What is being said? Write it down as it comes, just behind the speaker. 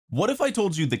What if I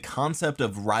told you the concept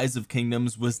of Rise of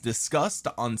Kingdoms was discussed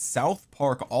on South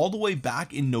Park all the way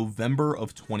back in November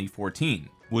of 2014?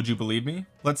 Would you believe me?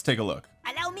 Let's take a look.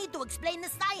 Allow me to explain the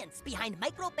science behind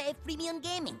micropay freemium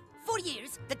gaming. For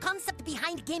years, the concept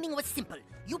behind gaming was simple.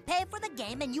 You pay for the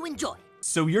game and you enjoy.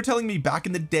 So you're telling me back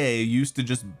in the day you used to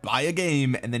just buy a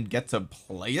game and then get to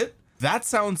play it? That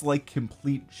sounds like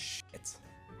complete shit.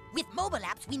 With mobile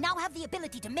apps, we now have the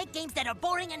ability to make games that are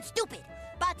boring and stupid.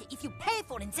 But if you pay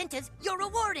for incentives, you're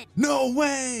rewarded. No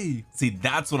way. See,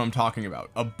 that's what I'm talking about.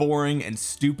 A boring and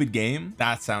stupid game?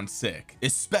 That sounds sick,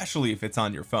 especially if it's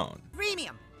on your phone.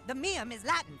 Freemium. The mium is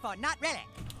Latin for not really.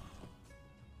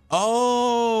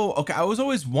 Oh, okay. I was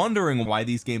always wondering why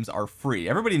these games are free.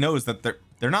 Everybody knows that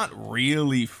they're not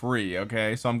really free.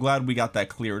 Okay, so I'm glad we got that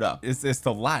cleared up. It's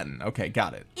the Latin. Okay,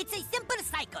 got it. It's a simple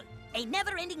cycle, a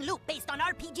never-ending loop based on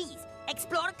RPGs.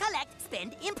 Explore, collect,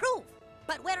 spend, improve.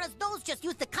 But whereas those just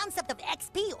use the concept of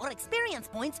XP or experience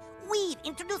points, we've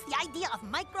introduced the idea of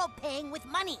micro-paying with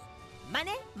money.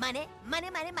 Money, money, money,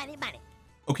 money, money, money.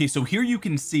 Okay, so here you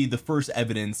can see the first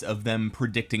evidence of them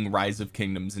predicting Rise of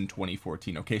Kingdoms in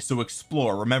 2014. Okay, so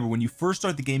explore. Remember, when you first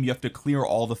start the game, you have to clear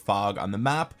all the fog on the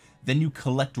map, then you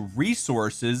collect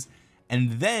resources,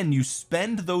 and then you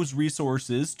spend those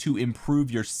resources to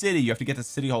improve your city. You have to get to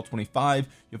City Hall 25,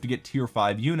 you have to get tier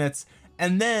 5 units,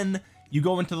 and then you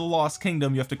go into the Lost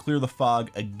Kingdom, you have to clear the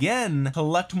fog again,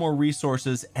 collect more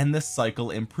resources, and the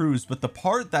cycle improves. But the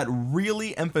part that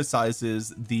really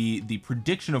emphasizes the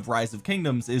prediction of Rise of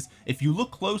Kingdoms is, if you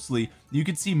look closely, you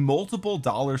can see multiple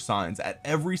dollar signs at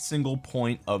every single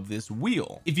point of this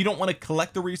wheel. If you don't want to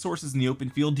collect the resources in the open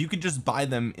field, you could just buy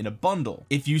them in a bundle.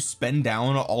 If you spend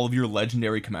down all of your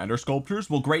legendary commander sculptures,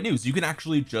 well, great news, you can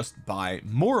actually just buy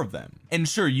more of them. And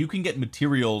sure, you can get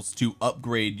materials to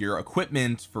upgrade your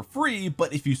equipment for free,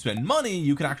 but if you spend money,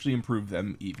 you can actually improve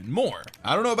them even more.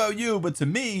 I don't know about you, but to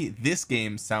me, this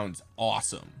game sounds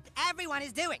awesome. Everyone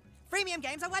is doing. Freemium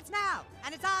games are what's now,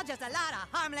 and it's all just a lot of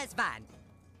harmless fun.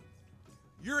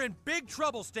 You're in big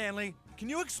trouble, Stanley. Can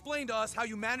you explain to us how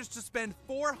you managed to spend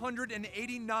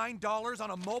 $489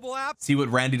 on a mobile app? See, what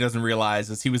Randy doesn't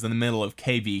realize is he was in the middle of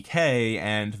KVK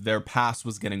and their pass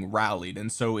was getting rallied,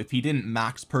 and so if he didn't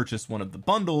max purchase one of the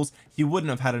bundles, he wouldn't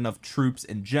have had enough troops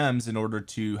and gems in order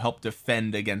to help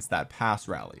defend against that pass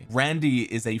rally. Randy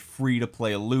is a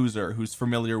free-to-play loser who's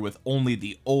familiar with only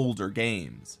the older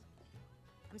games.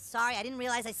 I'm sorry, I didn't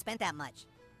realize I spent that much.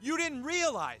 You didn't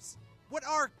realize. What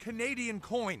are Canadian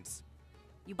coins?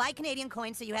 You buy Canadian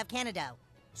coins so you have Canada.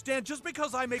 Stan, just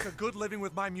because I make a good living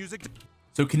with my music...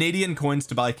 So Canadian coins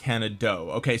to buy Canada.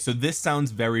 Okay, so this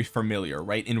sounds very familiar,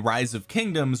 right? In Rise of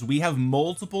Kingdoms, we have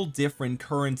multiple different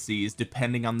currencies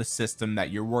depending on the system that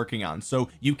you're working on. So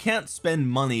you can't spend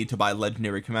money to buy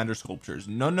legendary commander sculptures.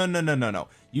 No, no, no, no, no, no.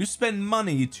 You spend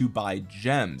money to buy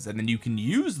gems, and then you can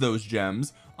use those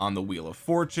gems on the Wheel of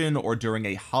Fortune or during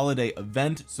a holiday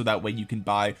event, so that way you can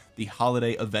buy the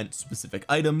holiday event specific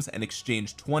items and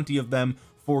exchange 20 of them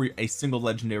for a single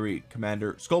legendary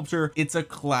commander sculpture. It's a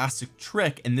classic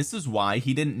trick, and this is why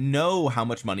he didn't know how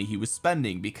much money he was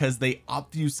spending, because they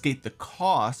obfuscate the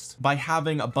cost by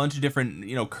having a bunch of different,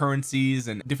 you know, currencies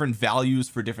and different values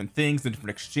for different things and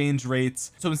different exchange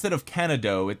rates. So instead of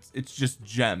Canada, it's just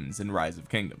gems in Rise of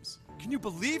Kingdoms. Can you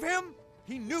believe him?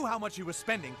 He knew how much he was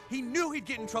spending. He knew he'd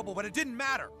get in trouble, but it didn't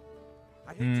matter.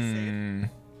 I hate to say it,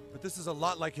 but this is a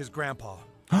lot like his grandpa.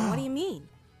 What do you mean?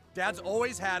 Dad's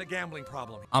always had a gambling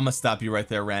problem. I'm gonna stop you right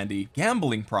there, Randy.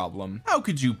 Gambling problem? How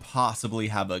could you possibly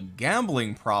have a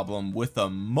gambling problem with a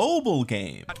mobile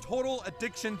game? Total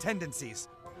addiction tendencies.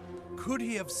 Could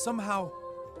he have somehow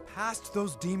passed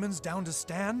those demons down to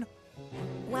Stan?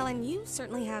 Well, and you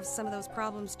certainly have some of those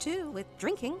problems too with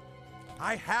drinking.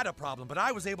 I had a problem, but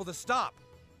I was able to stop.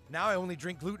 Now I only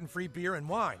drink gluten-free beer and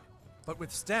wine. But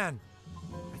with Stan,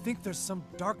 I think there's some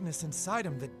darkness inside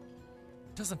him that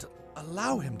doesn't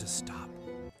allow him to stop.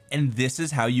 And this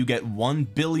is how you get 1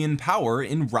 billion power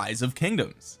in Rise of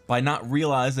Kingdoms, by not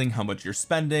realizing how much you're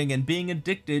spending and being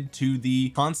addicted to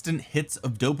the constant hits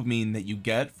of dopamine that you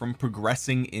get from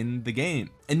progressing in the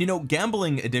game. And you know,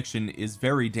 gambling addiction is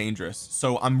very dangerous,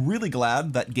 so I'm really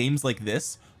glad that games like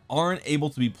this aren't able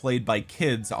to be played by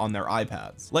kids on their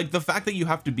iPads. Like, the fact that you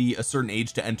have to be a certain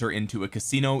age to enter into a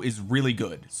casino is really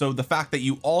good. So the fact that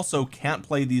you also can't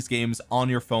play these games on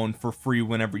your phone for free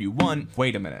whenever you want,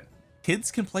 wait a minute,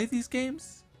 kids can play these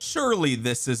games? Surely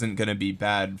this isn't going to be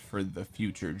bad for the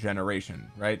future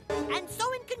generation, right? And so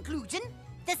in conclusion,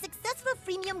 the successful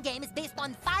freemium game is based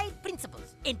on 5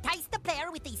 principles. Entice the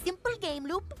player with a simple game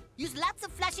loop. Use lots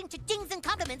of flashing cha-chings and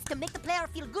compliments to make the player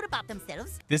feel good about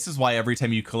themselves. This is why every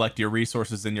time you collect your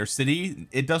resources in your city,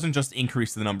 it doesn't just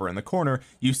increase the number in the corner,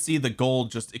 you see the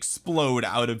gold just explode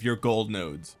out of your gold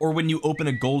nodes. Or when you open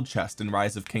a gold chest in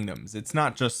Rise of Kingdoms, it's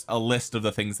not just a list of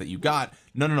the things that you got.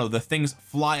 No, the things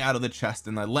fly out of the chest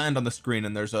and they land on the screen,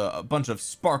 and there's a bunch of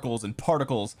sparkles and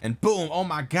particles, and boom, oh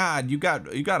my god, you got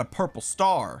a purple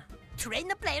star. Train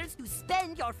the players to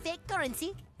spend your fake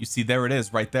currency. You see, there it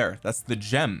is right there. That's the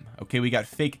gem. Okay, we got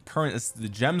fake currency, the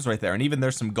gems right there, and even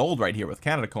there's some gold right here with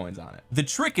Canada coins on it. The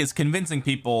trick is convincing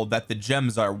people that the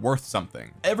gems are worth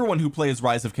something. Everyone who plays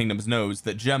Rise of Kingdoms knows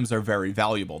that gems are very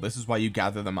valuable. This is why you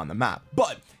gather them on the map.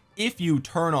 But if you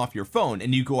turn off your phone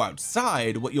and you go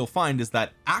outside, what you'll find is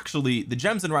that actually the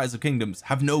gems in Rise of Kingdoms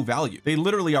have no value. They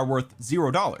literally are worth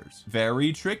 $0.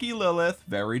 Very tricky, Lilith,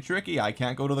 very tricky. I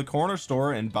can't go to the corner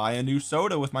store and buy a new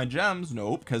soda with my gems.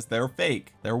 Nope, because they're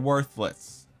fake. They're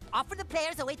worthless. Offer the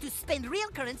players a way to spend real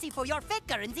currency for your fake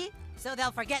currency, So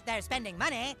they'll forget they're spending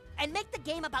money. and make the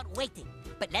game about waiting.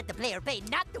 But let the player pay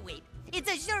not to wait. It's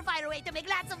a surefire way to make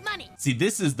lots of money. See,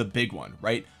 this is the big one,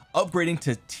 right? Upgrading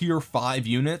to tier 5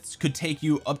 units could take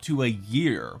you up to a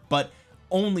year, but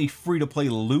only free-to-play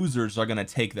losers are going to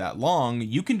take that long.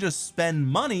 You can just spend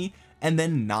money and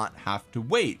then not have to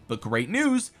wait. But great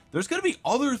news, there's going to be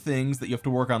other things that you have to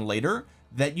work on later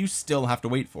that you still have to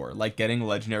wait for, like getting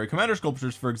legendary commander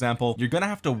sculptures. For example, you're gonna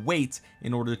have to wait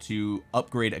in order to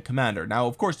upgrade a commander. Now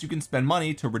of course you can spend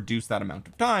money to reduce that amount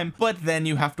of time, but then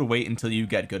you have to wait until you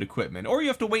get good equipment, or you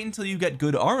have to wait until you get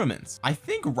good armaments. I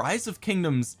think Rise of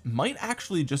Kingdoms might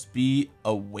actually just be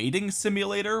a waiting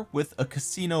simulator with a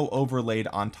casino overlaid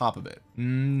on top of it.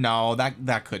 No,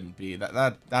 that couldn't be.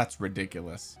 That's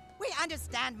ridiculous. We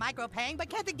understand micropaying, but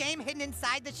can't the game hidden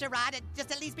inside the charade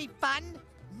just at least be fun?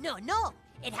 No,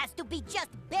 it has to be just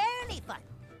barely fun.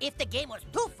 If the game was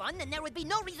too fun, then there would be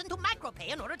no reason to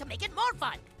micropay in order to make it more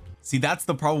fun. See, that's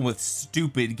the problem with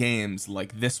stupid games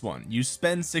like this one. You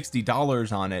spend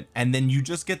 $60 on it and then you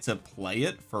just get to play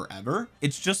it forever.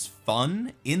 It's just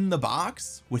fun in the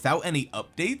box without any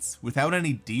updates, without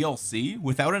any DLC,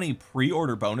 without any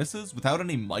pre-order bonuses, without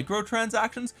any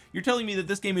microtransactions. You're telling me that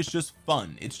this game is just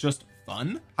fun. It's just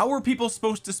fun? How are people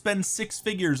supposed to spend 6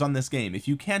 figures on this game if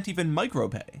you can't even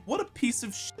micropay? What a piece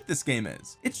of shit this game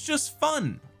is. It's just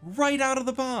fun right out of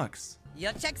the box.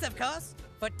 Your checks, of course,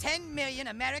 for 10 million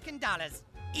American dollars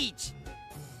each.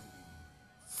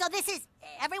 So this is,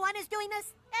 everyone is doing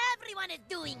this? Everyone is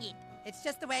doing it. It's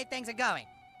just the way things are going.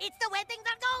 It's the way things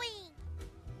are going.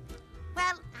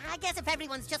 Well, I guess if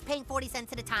everyone's just paying 40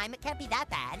 cents at a time, it can't be that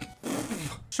bad.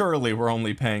 Surely we're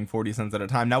only paying 40 cents at a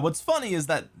time. Now what's funny is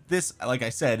that this, like I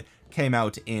said, came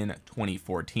out in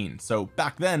 2014. So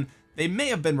back then they may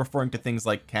have been referring to things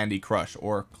like Candy Crush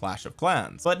or Clash of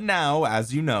Clans, but now,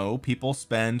 as you know, people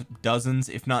spend dozens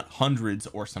if not hundreds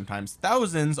or sometimes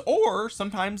thousands or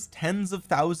sometimes tens of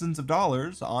thousands of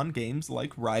dollars on games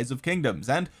like Rise of Kingdoms,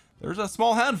 and there's a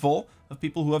small handful of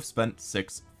people who have spent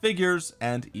 6 figures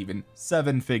and even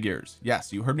 7 figures.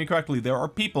 Yes, you heard me correctly. There are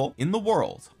people in the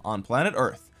world on planet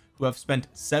Earth who have spent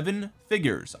 7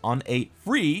 figures on a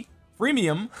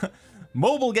freemium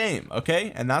mobile game.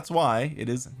 Okay, and that's why it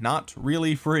is not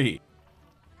really free.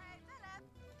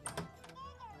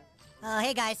 Oh,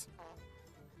 hey guys.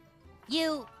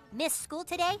 You missed school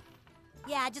today?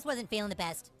 Yeah, I just wasn't feeling the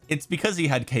best. It's because he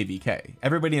had KVK.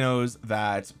 Everybody knows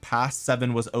that Pass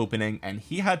 7 was opening and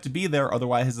he had to be there,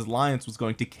 otherwise his alliance was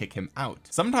going to kick him out.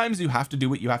 Sometimes you have to do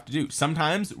what you have to do.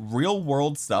 Sometimes real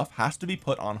world stuff has to be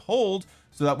put on hold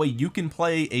so that way you can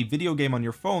play a video game on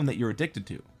your phone that you're addicted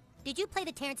to. Did you play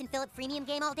the Terrence and Phillip freemium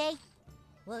game all day?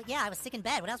 Well, yeah, I was sick in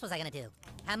bed. What else was I gonna do?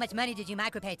 How much money did you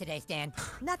micropay today, Stan?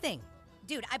 Nothing.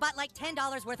 Dude, I bought like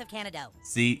 $10 worth of Canada.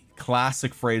 See,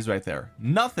 classic phrase right there.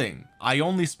 Nothing. I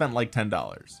only spent like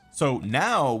 $10. So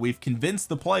now we've convinced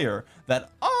the player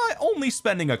that only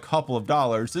spending a couple of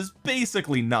dollars is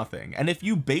basically nothing. And if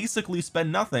you basically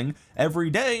spend nothing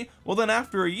every day, well then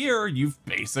after a year, you've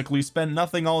basically spent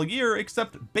nothing all year,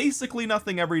 except basically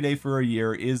nothing every day for a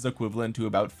year is equivalent to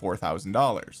about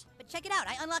 $4,000. But check it out,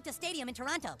 I unlocked a stadium in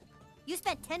Toronto. You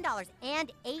spent $10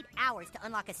 and 8 hours to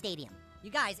unlock a stadium. You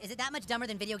guys, is it that much dumber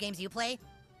than video games you play?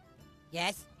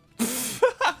 Yes.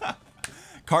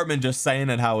 Cartman just saying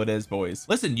it how it is, boys.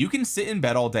 Listen, you can sit in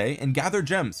bed all day and gather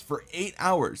gems for 8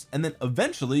 hours, and then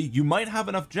eventually you might have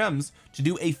enough gems to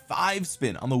do a 5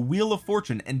 spin on the Wheel of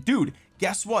Fortune, and dude,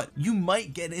 guess what? You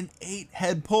might get an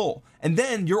 8-head pull, and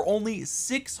then you're only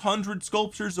 600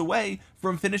 sculptures away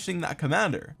from finishing that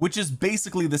commander, which is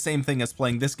basically the same thing as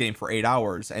playing this game for 8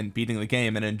 hours and beating the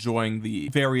game and enjoying the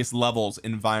various levels,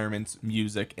 environments,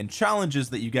 music, and challenges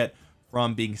that you get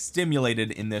from being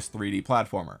stimulated in this 3D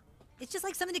platformer. It's just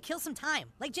like something to kill some time.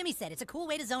 Like Jimmy said, it's a cool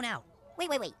way to zone out.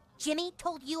 Wait. Jimmy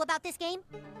told you about this game?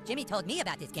 Jimmy told me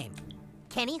about this game.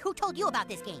 Kenny, who told you about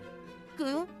this game?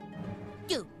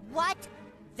 Dude, what?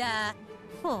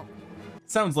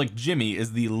 Sounds like Jimmy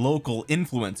is the local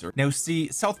influencer. Now see,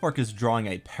 South Park is drawing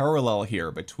a parallel here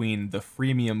between the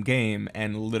freemium game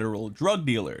and literal drug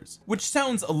dealers, which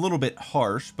sounds a little bit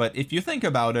harsh, but if you think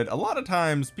about it, a lot of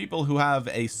times people who have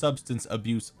a substance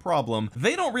abuse problem,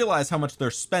 they don't realize how much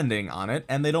they're spending on it,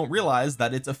 and they don't realize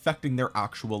that it's affecting their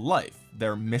actual life.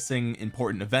 They're missing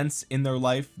important events in their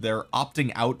life. They're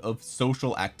opting out of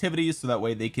social activities so that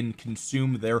way they can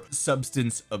consume their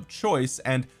substance of choice.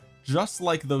 And just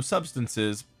like those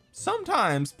substances,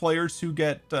 sometimes players who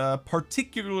get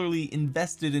particularly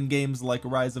invested in games like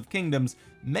Rise of Kingdoms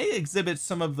may exhibit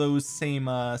some of those same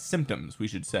symptoms, we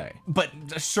should say. But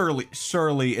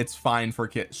surely it's fine for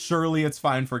kids. Surely it's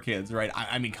fine for kids, right?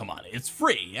 I mean, come on, it's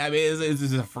free. I mean,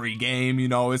 it's a free game, you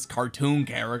know, it's cartoon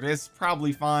characters. It's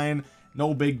probably fine.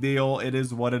 No big deal. It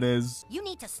is what it is. You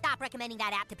need to stop recommending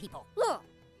that app to people. Look,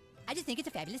 I just think it's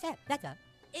a fabulous app, that's all.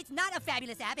 It's not a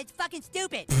fabulous app, it's fucking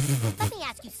stupid. Let me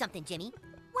ask you something, Jimmy.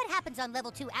 What happens on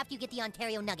level 2 after you get the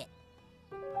Ontario Nugget?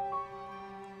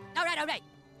 All right.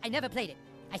 I never played it.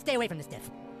 I stay away from this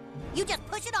stuff. You just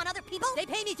push it on other people? They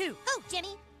pay me to. Who,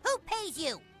 Jimmy? Who pays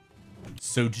you?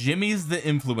 So Jimmy's the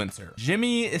influencer.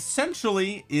 Jimmy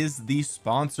essentially is the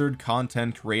sponsored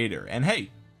content creator. And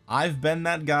hey, I've been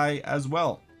that guy as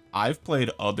well. I've played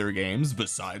other games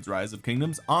besides Rise of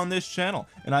Kingdoms on this channel,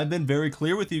 and I've been very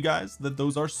clear with you guys that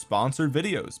those are sponsored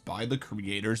videos by the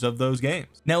creators of those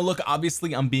games. Now look,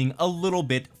 obviously I'm being a little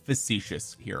bit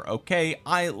facetious here, okay?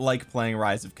 I like playing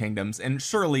Rise of Kingdoms, and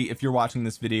surely if you're watching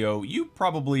this video, you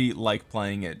probably like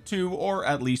playing it too, or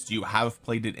at least you have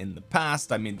played it in the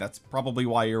past. I mean, that's probably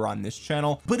why you're on this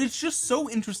channel. But it's just so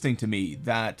interesting to me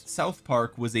that South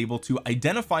Park was able to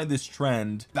identify this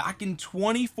trend back in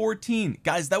 2014.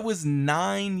 Guys, that was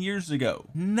 9 years ago.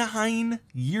 9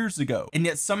 years ago. And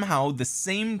yet somehow the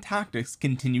same tactics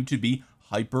continue to be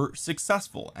hyper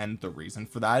successful, and the reason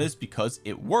for that is because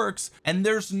it works, and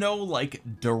there's no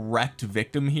like direct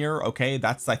victim here. Okay,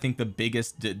 that's I think the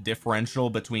biggest differential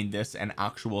between this and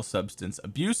actual substance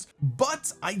abuse.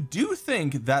 But I do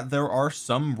think that there are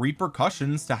some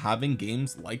repercussions to having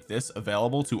games like this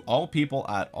available to all people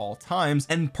at all times,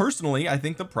 and personally I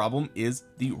think the problem is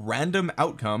the random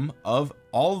outcome of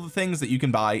all the things that you can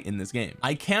buy in this game.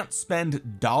 I can't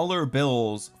spend dollar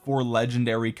bills for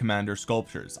legendary commander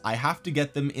sculptures. I have to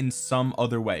get them in some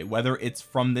other way, whether it's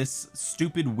from this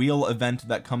stupid wheel event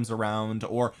that comes around,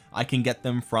 or I can get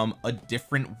them from a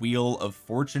different Wheel of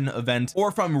Fortune event, or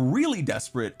if I'm really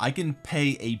desperate, I can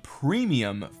pay a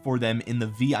premium for them in the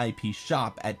VIP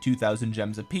shop at 2,000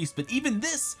 gems a piece. But even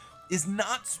this is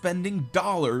not spending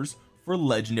dollars for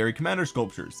legendary commander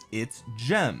sculptures. It's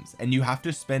gems, and you have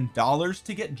to spend dollars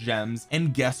to get gems.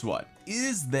 And guess what?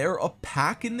 Is there a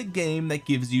pack in the game that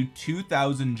gives you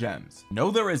 2,000 gems?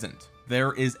 No, there isn't.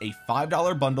 There is a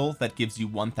 $5 bundle that gives you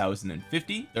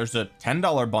 1,050. There's a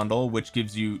 $10 bundle which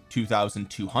gives you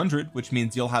 2,200, which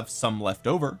means you'll have some left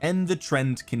over, and the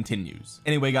trend continues.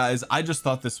 Anyway guys, I just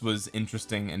thought this was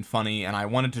interesting and funny, and I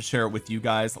wanted to share it with you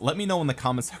guys. Let me know in the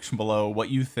comment section below what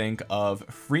you think of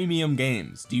freemium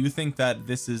games. Do you think that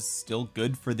this is still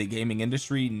good for the gaming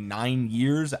industry 9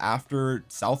 years after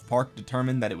South Park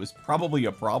determined that it was probably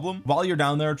a problem? While you're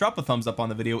down there, drop a thumbs up on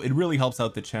the video. It really helps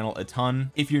out the channel a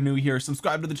ton. If you're new here,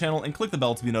 subscribe to the channel and click the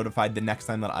bell to be notified the next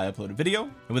time that I upload a video.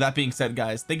 And with that being said,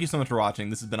 guys, thank you so much for watching.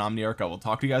 This has been Omniarch. I will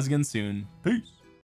talk to you guys again soon. Peace.